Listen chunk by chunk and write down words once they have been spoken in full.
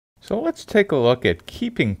So let's take a look at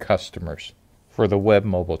keeping customers for the web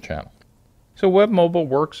mobile channel. So web mobile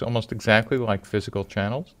works almost exactly like physical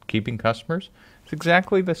channels. Keeping customers, it's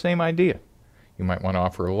exactly the same idea. You might want to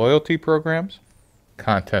offer loyalty programs,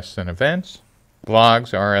 contests and events,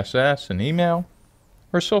 blogs, RSS, and email,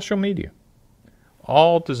 or social media,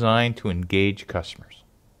 all designed to engage customers.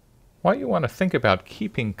 What you want to think about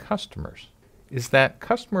keeping customers is that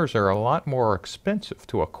customers are a lot more expensive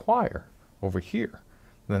to acquire over here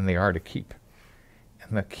than they are to keep.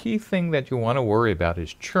 And the key thing that you want to worry about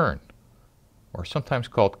is churn, or sometimes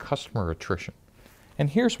called customer attrition. And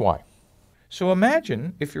here's why. So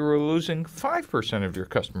imagine if you were losing 5% of your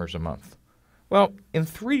customers a month. Well, in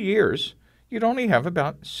 3 years, you'd only have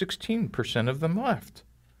about 16% of them left.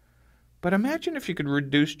 But imagine if you could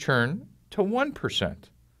reduce churn to 1%,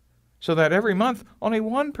 so that every month only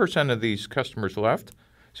 1% of these customers left.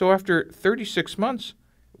 So after 36 months,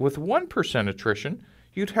 with 1% attrition,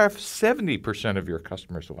 you'd have 70% of your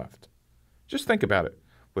customers left. Just think about it.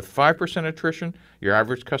 With 5% attrition, your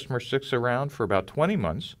average customer sticks around for about 20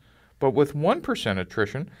 months, but with 1%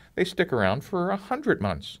 attrition, they stick around for 100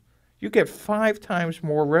 months. You get 5 times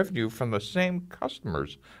more revenue from the same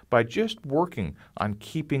customers by just working on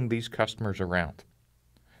keeping these customers around.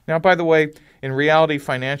 Now, by the way, in reality,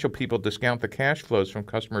 financial people discount the cash flows from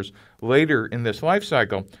customers later in this life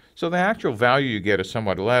cycle, so the actual value you get is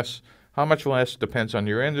somewhat less. How much less depends on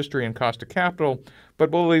your industry and cost of capital,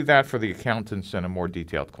 but we'll leave that for the accountants in a more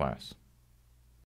detailed class.